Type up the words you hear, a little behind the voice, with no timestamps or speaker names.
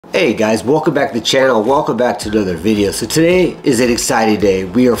Hey guys, welcome back to the channel. Welcome back to another video. So today is an exciting day.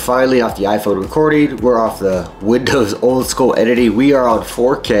 We are finally off the iPhone recording. We're off the Windows old school editing. We are on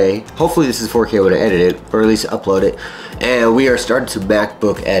 4K. Hopefully this is 4K when I edit it, or at least upload it. And we are starting to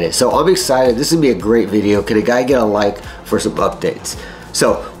MacBook edit. So I'm excited. This is gonna be a great video. Can a guy get a like for some updates?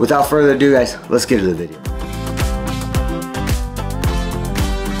 So without further ado guys, let's get into the video.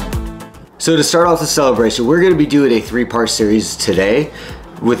 So to start off the celebration, we're gonna be doing a 3-part series today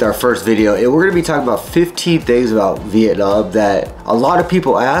with our first video, and we're going to be talking about 15 things about Vietnam that a lot of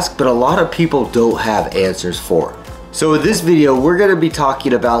people ask, but a lot of people don't have answers for. So in this video, we're going to be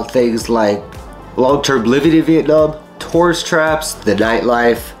talking about things like long-term living in Vietnam, tourist traps, the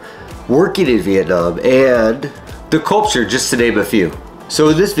nightlife, working in Vietnam, and the culture, just to name a few. So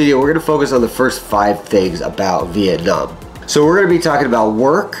in this video, we're going to focus on the first 5 things about Vietnam. So we're going to be talking about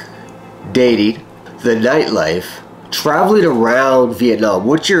work, dating, the nightlife, traveling around Vietnam,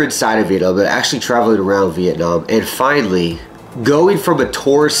 once you're inside of Vietnam, but actually traveling around Vietnam, and finally going from a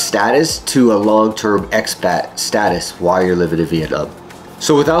tourist status to a long-term expat status while you're living in Vietnam.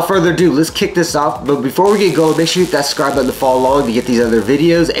 So without further ado, let's kick this off. But before we get going, make sure you hit that subscribe button to follow along to get these other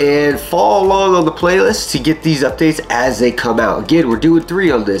videos, and follow along on the playlist to get these updates as they come out. Again, we're doing 3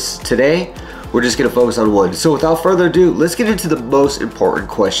 on this today. We're just gonna focus on 1. So without further ado, let's get into the most important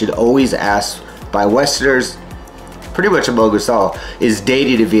question always asked by Westerners, pretty much among us all, is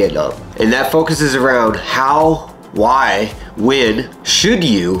dating in Vietnam. And that focuses around how, why, when, should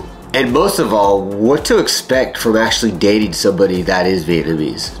you, and most of all, what to expect from actually dating somebody that is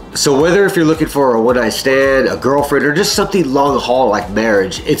Vietnamese. So whether if you're looking for a one-night stand, a girlfriend, or just something long haul like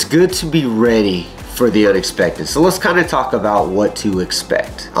marriage, it's good to be ready for the unexpected. So let's kind of talk about what to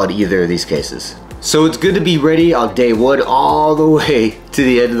expect on either of these cases. So it's good to be ready on day 1 all the way to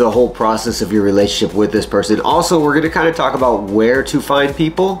the end of the whole process of your relationship with this person. Also, we're going to kind of talk about where to find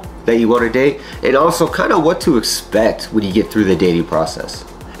people that you want to date, and also kind of what to expect when you get through the dating process.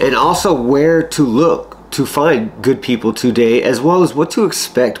 And also where to look to find good people to date, as well as what to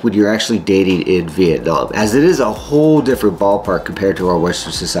expect when you're actually dating in Vietnam, as it is a whole different ballpark compared to our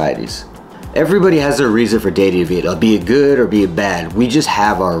Western societies. Everybody has their reason for dating in Vietnam, being good or being bad. We just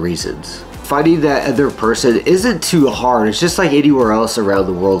have our reasons. Finding that other person isn't too hard. It's just like anywhere else around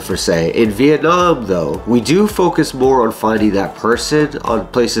the world for say. In Vietnam though, we do focus more on finding that person on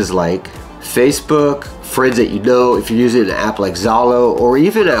places like Facebook, friends that you know, if you're using an app like Zalo, or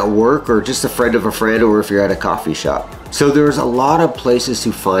even at work, or just a friend of a friend, or if you're at a coffee shop. So there's a lot of places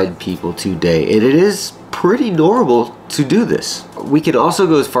to find people today, and it is pretty normal to do this. We can also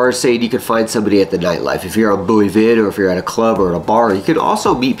go as far as saying you can find somebody at the nightlife. If you're on Bui Vin, or if you're at a club or at a bar, you can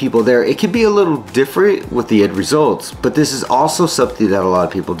also meet people there. It can be a little different with the end results, but this is also something that a lot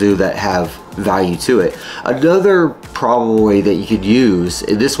of people do that have value to it. Another probable way that you could use,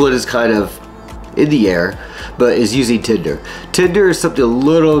 and this one is kind of in the air, but is using Tinder. Tinder is something a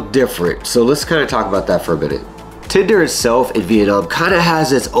little different, so let's kind of talk about that for a minute. Tinder itself in Vietnam kind of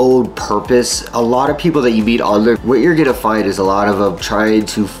has its own purpose. A lot of people that you meet on there, what you're gonna find is a lot of them trying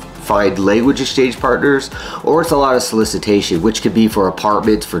to find language exchange partners, or it's a lot of solicitation, which could be for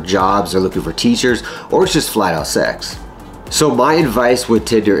apartments, for jobs, or looking for teachers, or it's just flat out sex. So my advice with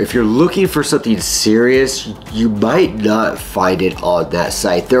Tinder, if you're looking for something serious, you might not find it on that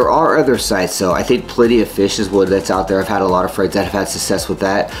site. There are other sites though. I think Plenty of Fish is one that's out there. I've had a lot of friends that have had success with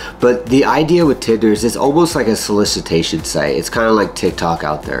that. But the idea with Tinder is it's almost like a solicitation site. It's kind of like TikTok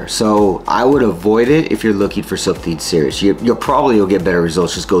out there. So I would avoid it if you're looking for something serious. You'll get better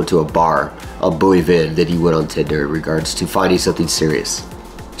results just going to a bar on Bui Vin than you would on Tinder in regards to finding something serious.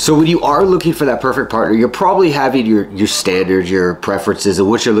 So when you are looking for that perfect partner, you're probably having your standards, your preferences, and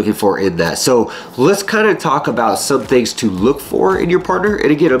what you're looking for in that. So let's kind of talk about some things to look for in your partner. And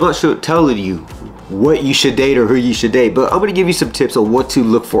again, I'm not telling you what you should date or who you should date, but I'm gonna give you some tips on what to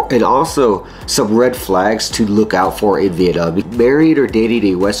look for, and also some red flags to look out for in Vietnam. Married or dating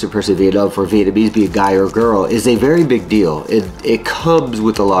a Western person in Vietnam, for Vietnamese, be a guy or a girl, is a very big deal. It comes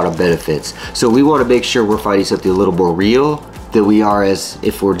with a lot of benefits. So we wanna make sure we're finding something a little more real than we are as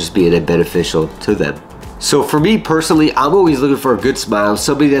if we're just being beneficial to them. So for me personally, I'm always looking for a good smile,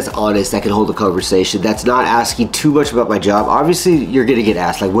 somebody that's honest, that can hold a conversation, that's not asking too much about my job. Obviously, you're gonna get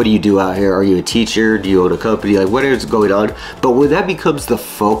asked, like, what do you do out here? Are you a teacher? Do you own a company? Like, what is going on? But when that becomes the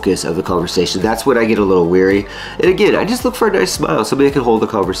focus of the conversation, that's when I get a little weary. And again, I just look for a nice smile, somebody that can hold a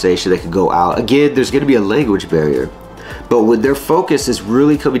conversation, that can go out. Again, there's gonna be a language barrier. But when their focus is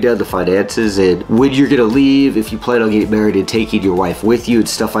really coming down to finances and when you're gonna leave, if you plan on getting married and taking your wife with you and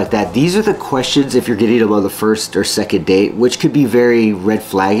stuff like that, these are the questions if you're getting them on the first or second date, which could be very red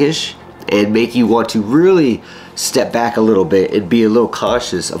flaggish and make you want to really step back a little bit and be a little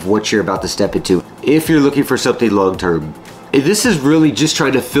cautious of what you're about to step into if you're looking for something long-term. And this is really just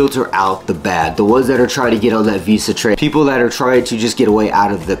trying to filter out the bad, the ones that are trying to get on that visa train, people that are trying to just get away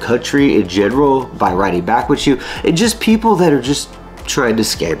out of the country in general by riding back with you, and just people that are just trying to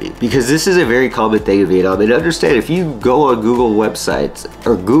scam you, because this is a very common thing in Vietnam. And understand, if you go on Google websites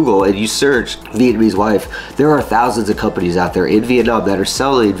or Google and you search Vietnamese wife, there are thousands of companies out there in Vietnam that are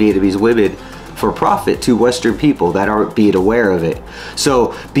selling Vietnamese women for profit to Western people that aren't being aware of it.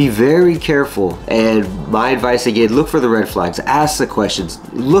 So be very careful, and my advice again, look for the red flags, ask the questions,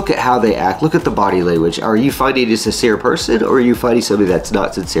 look at how they act, look at the body language. Are you finding a sincere person, or are you finding somebody that's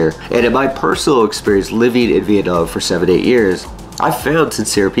not sincere? And in my personal experience living in Vietnam for 7-8 years, I found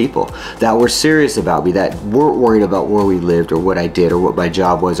sincere people that were serious about me, that weren't worried about where we lived or what I did or what my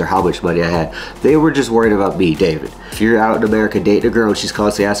job was or how much money I had. They were just worried about me, David. If you're out in America dating a girl and she's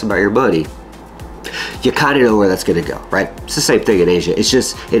constantly asking about your money, you kind of know where that's going to go, right? It's the same thing in Asia. It's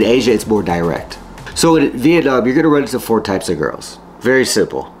just in Asia, it's more direct. So in Vietnam, you're going to run into 4 types of girls. Very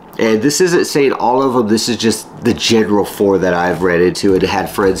simple. And this isn't saying all of them, this is just the general 4 that I've ran into and had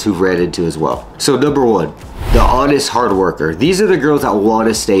friends who've ran into as well. So number 1, the honest hard worker. These are the girls that want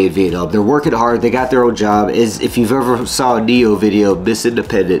to stay in Vietnam. They're working hard, they got their own job. If you've ever saw a Neo video, Miss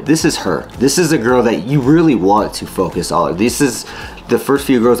Independent, this is her. This is a girl that you really want to focus on. This is the first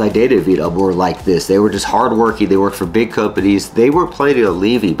few girls I dated in Vietnam were like this. They were just hardworking. They worked for big companies. They weren't planning on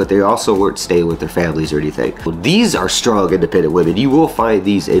leaving, but they also weren't staying with their families or anything. These are strong, independent women. You will find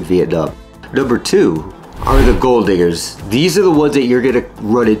these in Vietnam. Number 2 are the gold diggers. These are the ones that you're gonna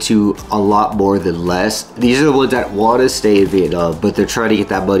run into a lot more than less. These are the ones that want to stay in Vietnam, but they're trying to get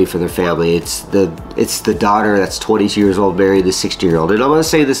that money for their family. It's the daughter that's 22 years old marrying the 60-year-old. And I'm not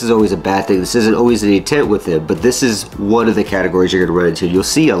saying this is always a bad thing. This isn't always the intent with them, but this is one of the categories you're gonna run into. You'll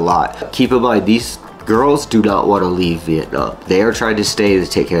see a lot. Keep in mind, these girls do not want to leave Vietnam. They are trying to stay to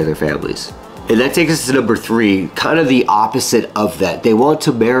take care of their families. And that takes us to number 3, kind of the opposite of that. They want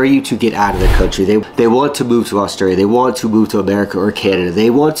to marry you to get out of the country. They want to move to Australia. They want to move to America or Canada. They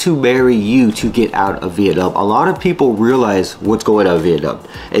want to marry you to get out of Vietnam. A lot of people realize what's going on in Vietnam,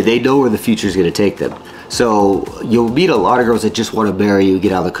 and they know where the future is going to take them. So you'll meet a lot of girls that just want to marry you and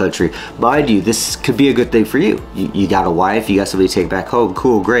get out of the country. Mind you, this could be a good thing for you. You got a wife, you got somebody to take back home,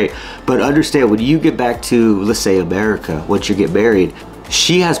 cool, great. But understand, when you get back to, let's say, America, once you get married,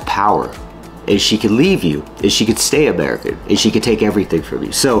 she has power. And she can leave you, and she could stay American, and she could take everything from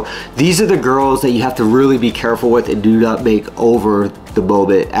you. So these are the girls that you have to really be careful with and do not make over the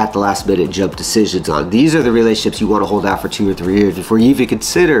moment, at the last minute jump decisions on. These are the relationships you want to hold out for 2 or 3 years before you even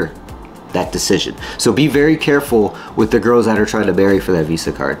consider that decision. So be very careful with the girls that are trying to marry for that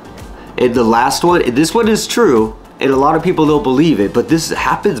Visa card. And the last one, and this one is true, and a lot of people don't believe it, but this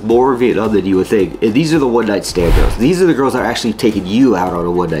happens more in Vietnam than you would think. And these are the one-night stand girls. These are the girls that are actually taking you out on a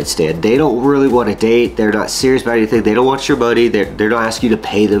one-night stand. They don't really want to date. They're not serious about anything. They don't want your money. They're not asking you to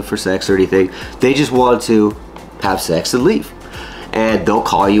pay them for sex or anything. They just want to have sex and leave. And they'll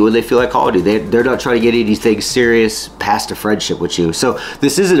call you when they feel like calling you. They're not trying to get anything serious past a friendship with you. So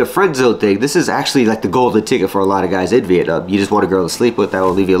this isn't a friend zone thing. This is actually like the golden ticket for a lot of guys in Vietnam. You just want a girl to sleep with that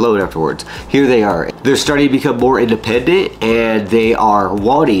will leave you alone afterwards. Here they are. They're starting to become more independent, and they are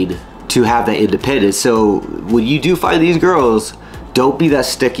wanting to have that independence. So when you do find these girls, don't be that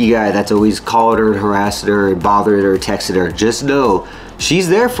sticky guy that's always calling her and harassing her and bothering her and texting her. Just know she's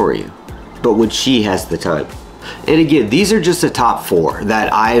there for you, but when she has the time. And again, these are just the top 4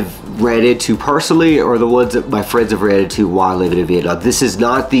 that I've ran into personally, or the ones that my friends have ran into while living in Vietnam. This is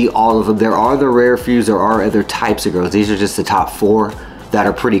not all of them. There are the rare fews, there are other types of girls. These are just the top 4 that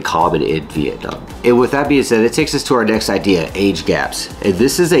are pretty common in Vietnam. And with that being said, it takes us to our next idea, age gaps. And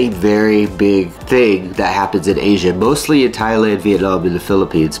this is a very big thing that happens in Asia, mostly in Thailand, Vietnam, and the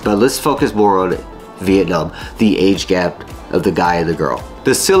Philippines. But let's focus more on Vietnam, the age gap of the guy and the girl.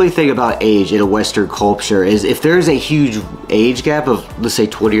 The silly thing about age in a Western culture is if there's a huge age gap of, let's say,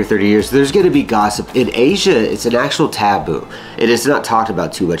 20 or 30 years, there's going to be gossip. In Asia, it's an actual taboo, and it's not talked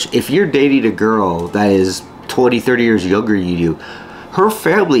about too much. If you're dating a girl that is 20, 30 years younger than you do, her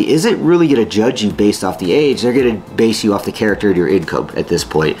family isn't really going to judge you based off the age. They're going to base you off the character and your income at this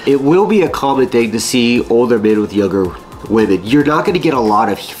point. It will be a common thing to see older men with younger women. You're not going to get a lot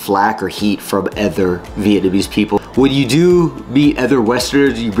of flack or heat from other Vietnamese people. When you do meet other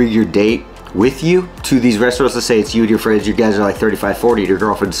Westerners, you bring your date with you to these restaurants. Let's say it's you and your friends, you guys are like 35, 40, and your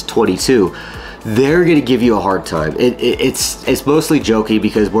girlfriend's 22. They're going to give you a hard time. It's mostly joking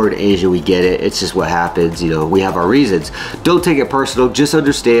because we're in Asia, we get it. It's just what happens, you know, we have our reasons. Don't take it personal. Just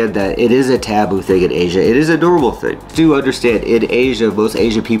understand that it is a taboo thing in Asia. It is a normal thing. Do understand, in Asia, most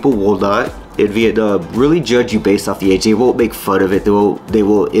Asian people will not in Vietnam really judge you based off the age. They won't make fun of it, they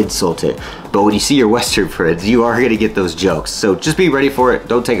will insult it. But when you see your Western friends, you are gonna get those jokes. So just be ready for it,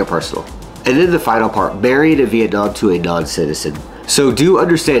 don't take it personal. And then the final part, married in Vietnam to a non-citizen. So do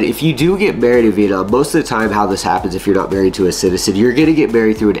understand, if you do get married in Vietnam, most of the time how this happens if you're not married to a citizen, you're gonna get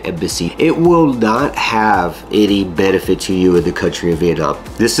married through an embassy. It will not have any benefit to you in the country of Vietnam.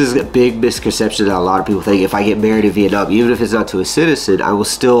 This is a big misconception that a lot of people think, if I get married in Vietnam, even if it's not to a citizen, I will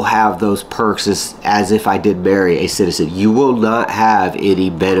still have those perks as if I did marry a citizen. You will not have any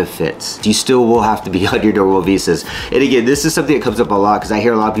benefits. You still will have to be on your normal visas. And again, this is something that comes up a lot because I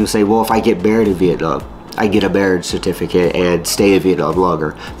hear a lot of people say, well, if I get married in Vietnam, I get a marriage certificate and stay in Vietnam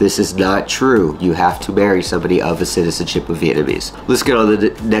longer. This is not true. You have to marry somebody of a citizenship of Vietnamese. Let's get on to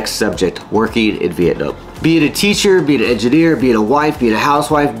the next subject, working in Vietnam. Being a teacher, being an engineer, being a wife, being a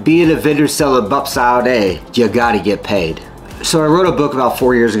housewife, being a vendor selling bắp sao day, you gotta get paid. So I wrote a book about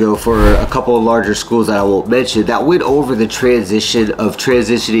 4 years ago for a couple of larger schools that I won't mention that went over the transition of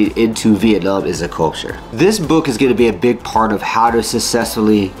transitioning into Vietnam as a culture. This book is going to be a big part of how to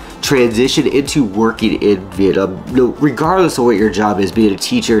successfully transition into working in Vietnam. Regardless of what your job is, being a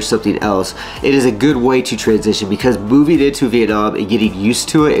teacher or something else, it is a good way to transition because moving into Vietnam and getting used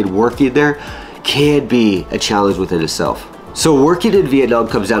to it and working there can be a challenge within itself. So working in Vietnam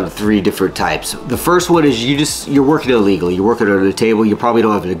comes down to 3 different types. The first one is you're working illegally. You're working under the table. You probably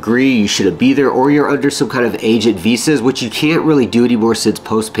don't have a degree. You shouldn't be there, or you're under some kind of agent visas, which you can't really do anymore since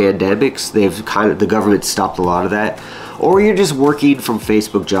post-pandemics. The government stopped a lot of that. Or you're just working from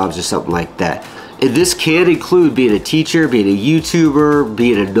Facebook jobs or something like that. And this can include being a teacher, being a YouTuber,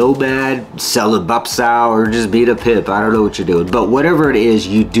 being a nomad, selling bắp sao, or just being a pimp. I don't know what you're doing. But whatever it is,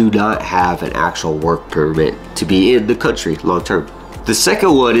 you do not have an actual work permit to be in the country long term. The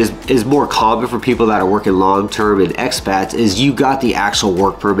second one is more common for people that are working long-term and expats, is you got the actual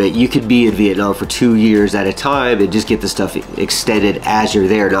work permit. You could be in Vietnam for 2 years at a time and just get the stuff extended as you're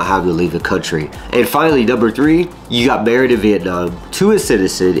there, not having to leave the country. And finally, number 3, you got married in Vietnam to a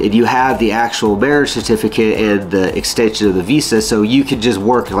citizen and you have the actual marriage certificate and the extension of the visa, so you can just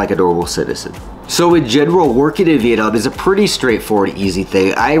work like a normal citizen. So in general, working in Vietnam is a pretty straightforward, easy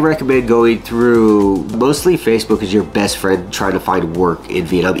thing. I recommend going through mostly Facebook as your best friend trying to find work in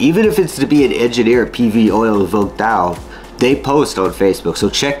Vietnam. Even if it's to be an engineer at PV Oil and Vung Tau, they post on Facebook. So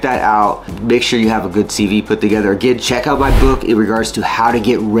check that out. Make sure you have a good CV put together. Again, check out my book in regards to how to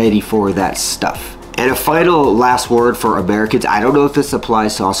get ready for that stuff. And a final last word for Americans. I don't know if this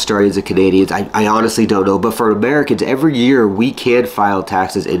applies to Australians and Canadians. I honestly don't know. But for Americans, every year we can file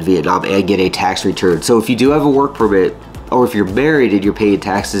taxes in Vietnam and get a tax return. So if you do have a work permit, or if you're married and you're paying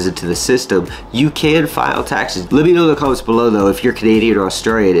taxes into the system, you can file taxes. Let me know in the comments below though if you're Canadian or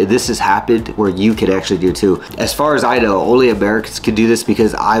Australian and this has happened where you can actually do it too. As far as I know, only Americans can do this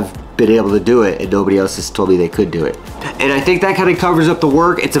because I've been able to do it and nobody else has told me they could do it. And I think that kind of covers up the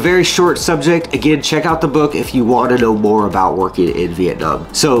work. It's a very short subject. Again, check out the book if you want to know more about working in Vietnam.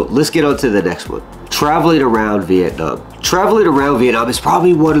 So let's get on to the next one. Traveling around Vietnam. Traveling around Vietnam is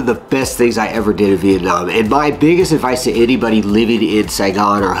probably one of the best things I ever did in Vietnam. And my biggest advice to anybody living in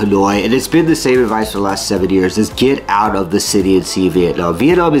Saigon or Hanoi, and it's been the same advice for the last 7 years, is get out of the city and see Vietnam.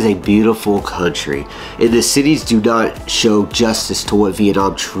 Vietnam is a beautiful country, and the cities do not show justice to what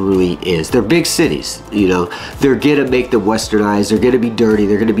Vietnam truly is. They're big cities, you know. They're gonna make them westernized, they're gonna be dirty,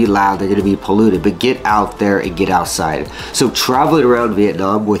 they're gonna be loud, they're gonna be polluted, but get out there and get outside. So traveling around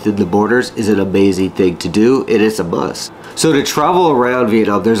Vietnam within the borders is an amazing thing to do, and it's a must. So to travel around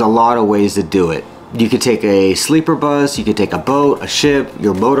Vietnam, there's a lot of ways to do it. You could take a sleeper bus, you could take a boat, a ship,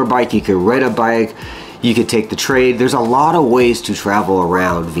 your motorbike, you could rent a bike, you could take the train. There's a lot of ways to travel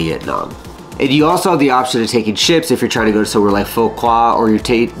around Vietnam. And you also have the option of taking ships if you're trying to go to somewhere like Pho Qua, or you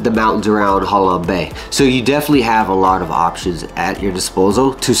take the mountains around Ha Long Bay. So you definitely have a lot of options at your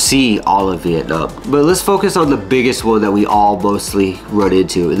disposal to see all of Vietnam. But let's focus on the biggest one that we all mostly run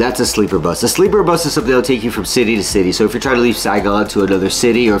into, and that's a sleeper bus. A sleeper bus is something that'll take you from city to city. So if you're trying to leave Saigon to another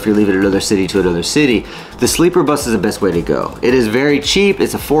city, or if you're leaving another city to another city, the sleeper bus is the best way to go. It is very cheap,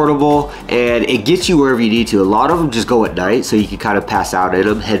 it's affordable, and it gets you wherever you need to. A lot of them just go at night, so you can kind of pass out in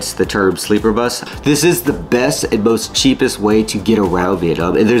them, hence the term sleeper bus. This is the best and most cheapest way to get around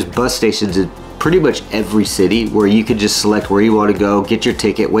Vietnam, and there's bus stations in pretty much every city where you can just select where you want to go, get your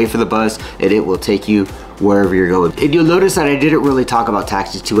ticket, wait for the bus, and it will take you wherever you're going. And you'll notice that I didn't really talk about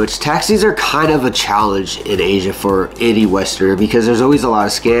taxis too much. Taxis are kind of a challenge in Asia for any Westerner because there's always a lot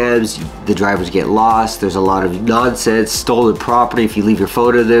of scams. The drivers get lost. There's a lot of nonsense, stolen property. If you leave your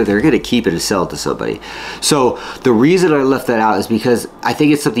phone in there, they're going to keep it and sell it to somebody. So the reason I left that out is because I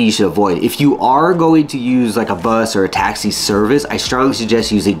think it's something you should avoid. If you are going to use like a bus or a taxi service, I strongly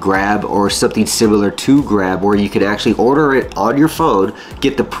suggest using Grab or something similar to Grab, where you can actually order it on your phone,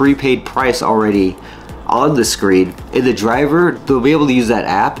 get the prepaid price already on the screen, and the driver, they'll be able to use that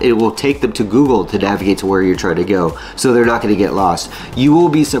app, and it will take them to Google to navigate to where you're trying to go, so they're not going to get lost. You will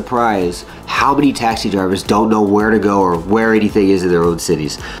be surprised how many taxi drivers don't know where to go or where anything is in their own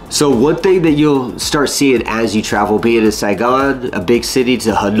cities. So one thing that you'll start seeing as you travel, being in Saigon, a big city,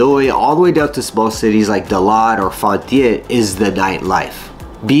 to Hanoi, all the way down to small cities like Dalat or Phan Thiet, is the nightlife.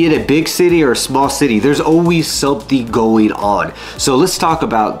 Be it a big city or a small city, there's always something going on. So let's talk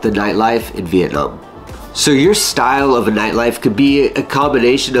about the nightlife in Vietnam. So your style of a nightlife could be a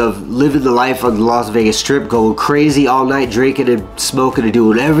combination of living the life on the Las Vegas Strip, going crazy all night, drinking and smoking and doing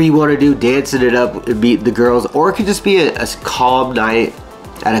whatever you want to do, dancing it up and meeting the girls, or it could just be a calm night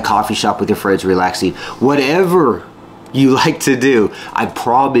at a coffee shop with your friends, relaxing. Whatever you like to do, I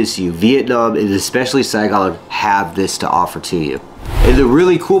promise you, Vietnam and especially Saigon have this to offer to you. And the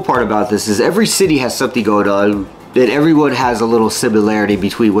really cool part about this is every city has something going on, and everyone has a little similarity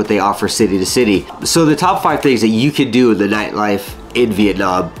between what they offer city to city. So the top 5 things that you can do in the nightlife in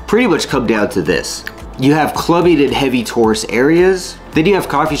Vietnam pretty much come down to this. You have clubbing in heavy tourist areas. Then you have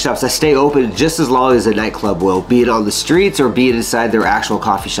coffee shops that stay open just as long as a nightclub will, be it on the streets or be it inside their actual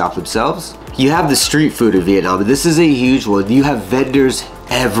coffee shop themselves. You have the street food in Vietnam, and this is a huge one. You have vendors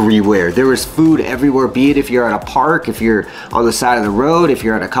everywhere. There is food everywhere, be it if you're at a park, if you're on the side of the road, if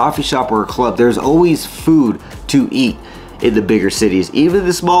you're at a coffee shop or a club. There's always food to eat in the bigger cities. Even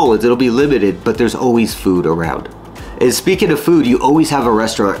the small ones, it'll be limited, but there's always food around. And speaking of food, you always have a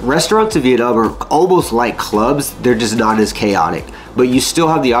restaurant. Restaurants in Vietnam are almost like clubs. They're just not as chaotic. But you still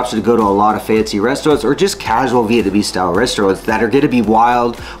have the option to go to a lot of fancy restaurants or just casual Vietnamese style restaurants that are going to be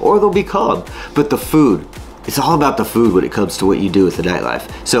wild or they'll be calm. But the food, it's all about the food when it comes to what you do with the nightlife.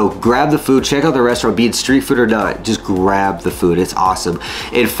 So grab the food, check out the restaurant, be it street food or not, just grab the food, it's awesome.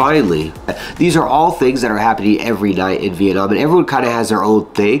 And finally, these are all things that are happening every night in Vietnam, and everyone kind of has their own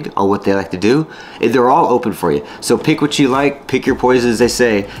thing on what they like to do, and they're all open for you. So pick what you like, pick your poison as they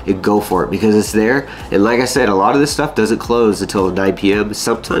say, and go for it because it's there. And like I said, a lot of this stuff doesn't close until 9 p.m.,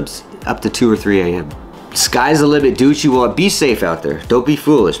 sometimes up to 2 or 3 a.m. Sky's the limit, do what you want, be safe out there. Don't be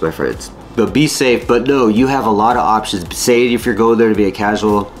foolish, my friends. But be safe. But no, you have a lot of options. Say if you're going there to be a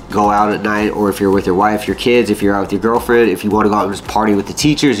casual, go out at night, or if you're with your wife, your kids, if you're out with your girlfriend, if you want to go out and just party with the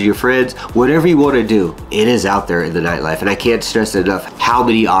teachers or your friends, whatever you want to do, it is out there in the nightlife. And I can't stress enough how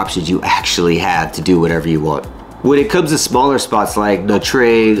many options you actually have to do whatever you want. When it comes to smaller spots like Nha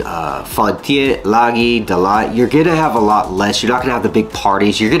Trang, Phan Thiet, La Ghi, Dalat, you're going to have a lot less. You're not going to have the big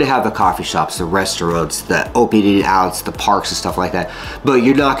parties. You're going to have the coffee shops, the restaurants, the opening outs, the parks and stuff like that. But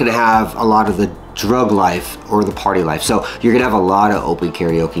you're not going to have a lot of the drug life or the party life. So you're going to have a lot of open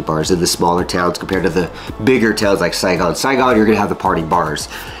karaoke bars in the smaller towns compared to the bigger towns like Saigon. Saigon, you're going to have the party bars.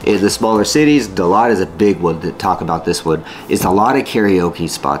 In the smaller cities, Dalat is a big one to talk about. This one is a lot of karaoke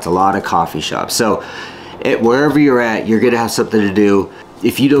spots, a lot of coffee shops. So wherever you're at, you're gonna have something to do.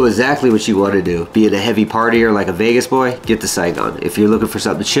 If you know exactly what you want to do, be it a heavy partier like a Vegas boy, get to Saigon. If you're looking for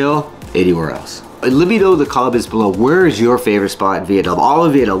something to chill, anywhere else. And let me know in the comments below, where is your favorite spot in Vietnam? All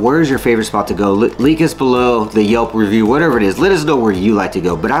of Vietnam, where is your favorite spot to go? Link us below, the Yelp review, whatever it is. Let us know where you like to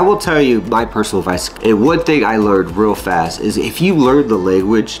go. But I will tell you my personal advice. And one thing I learned real fast is if you learn the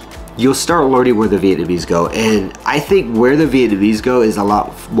language, you'll start learning where the Vietnamese go. And I think where the Vietnamese go is a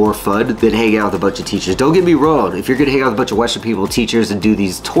lot more fun than hanging out with a bunch of teachers. Don't get me wrong, if you're gonna hang out with a bunch of Western people, teachers, and do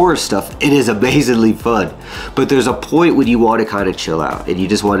these tourist stuff, it is amazingly fun. But there's a point when you wanna kind of chill out and you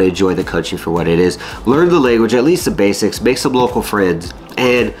just wanna enjoy the country for what it is. Learn the language, at least the basics, make some local friends,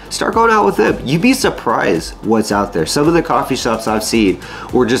 and start going out with them. You'd be surprised what's out there. Some of the coffee shops I've seen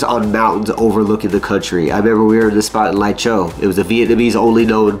were just on mountains overlooking the country. I remember we were in the spot in Lai Châu. It was a Vietnamese only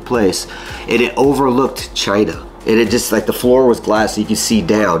known place, and it overlooked China. And it just, like, the floor was glass so you could see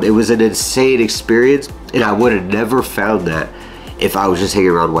down. It was an insane experience, and I would have never found that if I was just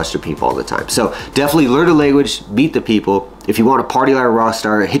hanging around Western people all the time. So definitely learn the language, meet the people. If you want to party like a rock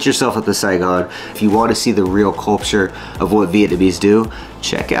star, hit yourself at the Saigon. If you want to see the real culture of what Vietnamese do,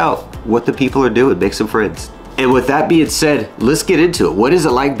 check out what the people are doing, make some friends. And with that being said, let's get into it. What is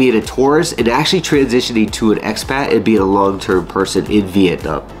it like being a tourist and actually transitioning to an expat and being a long-term person in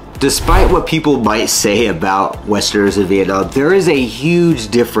Vietnam? Despite what people might say about Westerners in Vietnam, there is a huge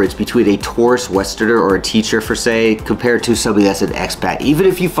difference between a tourist Westerner or a teacher, for say, compared to somebody that's an expat. Even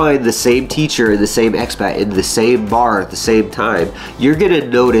if you find the same teacher and the same expat in the same bar at the same time, you're gonna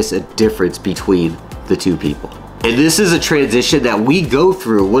notice a difference between the two people. And this is a transition that we go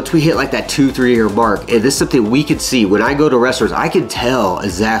through once we hit like that 2-3 year mark. And this is something we can see. When I go to restaurants, I can tell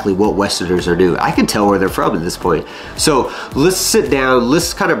exactly what Westerners are doing. I can tell where they're from at this point. So let's sit down,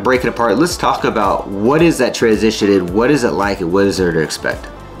 let's kind of break it apart. Let's talk about what is that transition and what is it like and what is there to expect.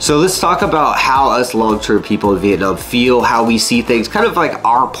 So let's talk about how us long-term people in Vietnam feel, how we see things, kind of like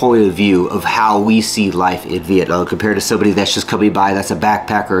our point of view of how we see life in Vietnam compared to somebody that's just coming by, that's a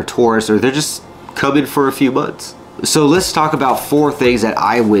backpacker, a tourist, or they're just coming for a few months. So let's talk about 4 things that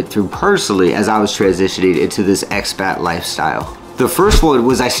I went through personally as I was transitioning into this expat lifestyle. The first one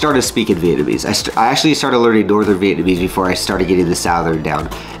was I started speaking Vietnamese. I actually started learning Northern Vietnamese before I started getting the Southern down.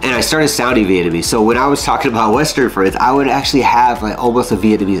 And I started sounding Vietnamese. So when I was talking about Western friends, I would actually have like almost a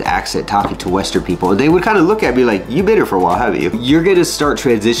Vietnamese accent talking to Western people. And they would kind of look at me like, you've been here for a while, haven't you? You're gonna start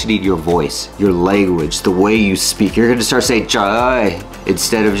transitioning your voice, your language, the way you speak. You're gonna start saying, Chai,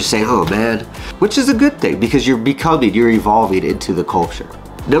 instead of just saying, oh man, which is a good thing because you're evolving into the culture.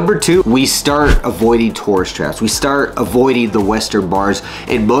 Number 2, we start avoiding tourist traps. We start avoiding the Western bars,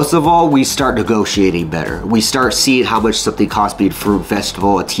 and most of all, we start negotiating better. We start seeing how much something costs, be it fruit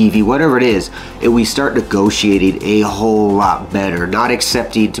festival, a TV, whatever it is, and we start negotiating a whole lot better, not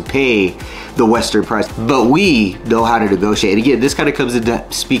accepting to pay the Western price, but we know how to negotiate. And again, this kind of comes into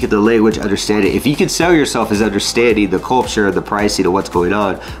speaking the language, understanding. If you can sell yourself as understanding the culture, the pricing, and what's going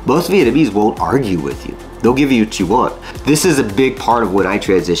on, most Vietnamese won't argue with you. They'll give you what you want. This is a big part of when I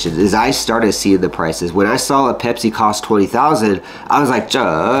transitioned, is I started seeing the prices. When I saw a Pepsi cost 20,000, I was like,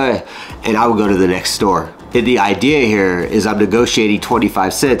 and I would go to the next store. And the idea here is I'm negotiating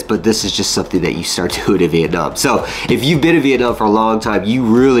 25 cents, but this is just something that you start doing in Vietnam. So if you've been in Vietnam for a long time, you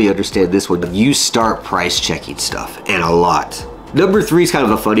really understand this one. You start price checking stuff, and a lot. Number 3 is kind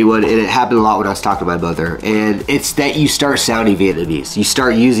of a funny one, and it happened a lot when I was talking to my mother, and it's that you start sounding Vietnamese. You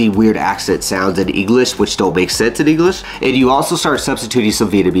start using weird accent sounds in English, which don't make sense in English, and you also start substituting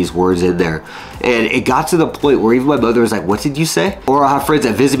some Vietnamese words in there. And it got to the point where even my mother was like, what did you say? Or I'll have friends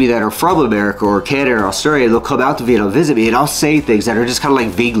that visit me that are from America or Canada or Australia, and they'll come out to Vietnam and visit me, and I'll say things that are just kind of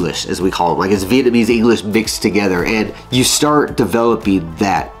like Vinglish, as we call them, like it's Vietnamese English mixed together, and you start developing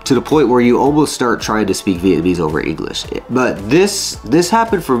that to the point where you almost start trying to speak Vietnamese over English. But this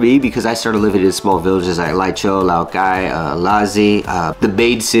happened for me because I started living in small villages like Lai Châu, Lao Cai, La Di, the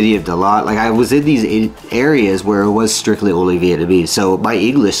main city of Da Lat. Like I was in these areas where it was strictly only Vietnamese. So my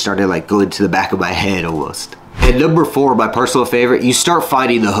English started like going to the back of my head almost. And number 4, my personal favorite, you start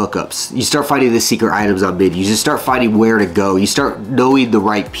finding the hookups. You start finding the secret items on menus. You just start finding where to go. You start knowing the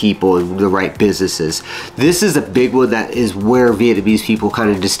right people and the right businesses. This is a big one that is where Vietnamese people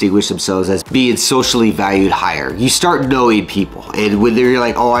kind of distinguish themselves as being socially valued higher. You start knowing people. And when they're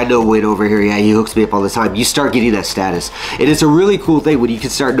like, oh, I know Win over here. Yeah, he hooks me up all the time. You start getting that status. And it's a really cool thing when you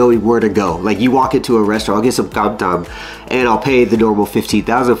can start knowing where to go. Like you walk into a restaurant, I'll get some cam tam, and I'll pay the normal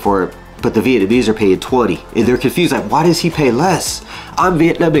 15,000 for it. But the Vietnamese are paying 20, and they're confused, like, why does he pay less? I'm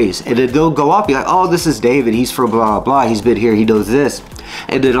Vietnamese. And then they'll go up, be like, oh, this is David, he's from blah, blah, he's been here, he knows this.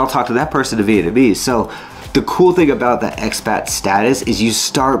 And then I'll talk to that person in Vietnamese. So the cool thing about the expat status is you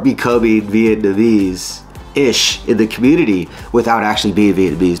start becoming Vietnamese-ish in the community without actually being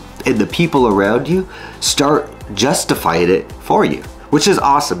Vietnamese. And the people around you start justifying it for you, which is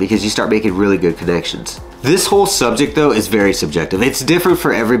awesome because you start making really good connections. This whole subject though is very subjective. It's different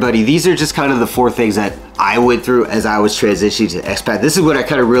for everybody. These are just kind of the 4 things that I went through as I was transitioning to expat. This is when I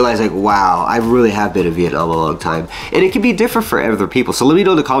kind of realized like, wow, I really have been in Vietnam a long time. And it can be different for other people. So let me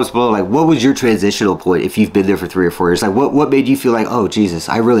know in the comments below, like what was your transitional point if you've been there for 3 or 4 years? Like what made you feel like, oh Jesus,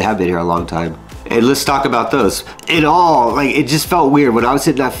 I really have been here a long time? And let's talk about those. In all, like it just felt weird. When I was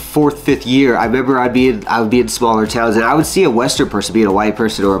in that 4th, 5th year, I remember I would be in smaller towns and I would see a Western person, being a white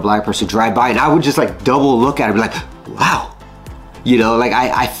person or a black person, drive by and I would just like double look at it and be like, wow. You know, like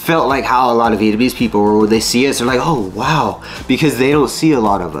I felt like how a lot of Vietnamese people were when they see us, they're like, oh wow, because they don't see a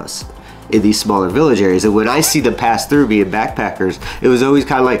lot of us in these smaller village areas. And when I see them pass through being backpackers, it was always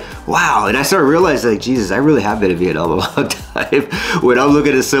kind of like, wow. And I started realizing like, Jesus, I really have been in Vietnam a long time. When I'm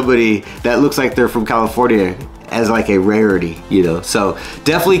looking at somebody that looks like they're from California as like a rarity, you know. So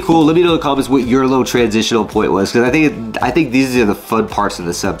definitely cool. Let me know in the comments what your little transitional point was, because I think these are the fun parts of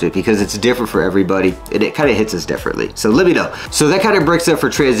the subject because it's different for everybody and it kind of hits us differently. So let me know. So that kind of breaks up for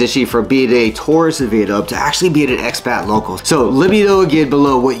transitioning from being a tourist in Vietnam to actually being an expat local. So let me know again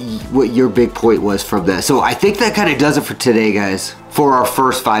below what your big point was from that. So I think that kind of does it for today, guys. for our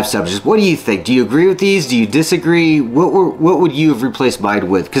first 5 subjects. What do you think? Do you agree with these? Do you disagree? What would you have replaced mine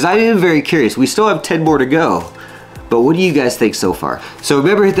with? Because I am very curious. We still have 10 more to go. But what do you guys think so far? So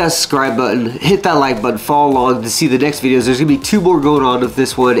remember, hit that subscribe button, hit that like button, follow along to see the next videos. There's gonna be 2 more going on with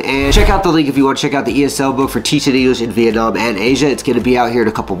this one. And check out the link if you want to check out the ESL book for teaching English in Vietnam and Asia. It's gonna be out here in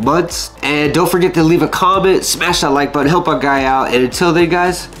a couple months. And don't forget to leave a comment, smash that like button, help our guy out. And until then,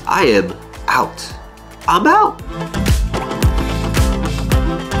 guys, I am out. I'm out.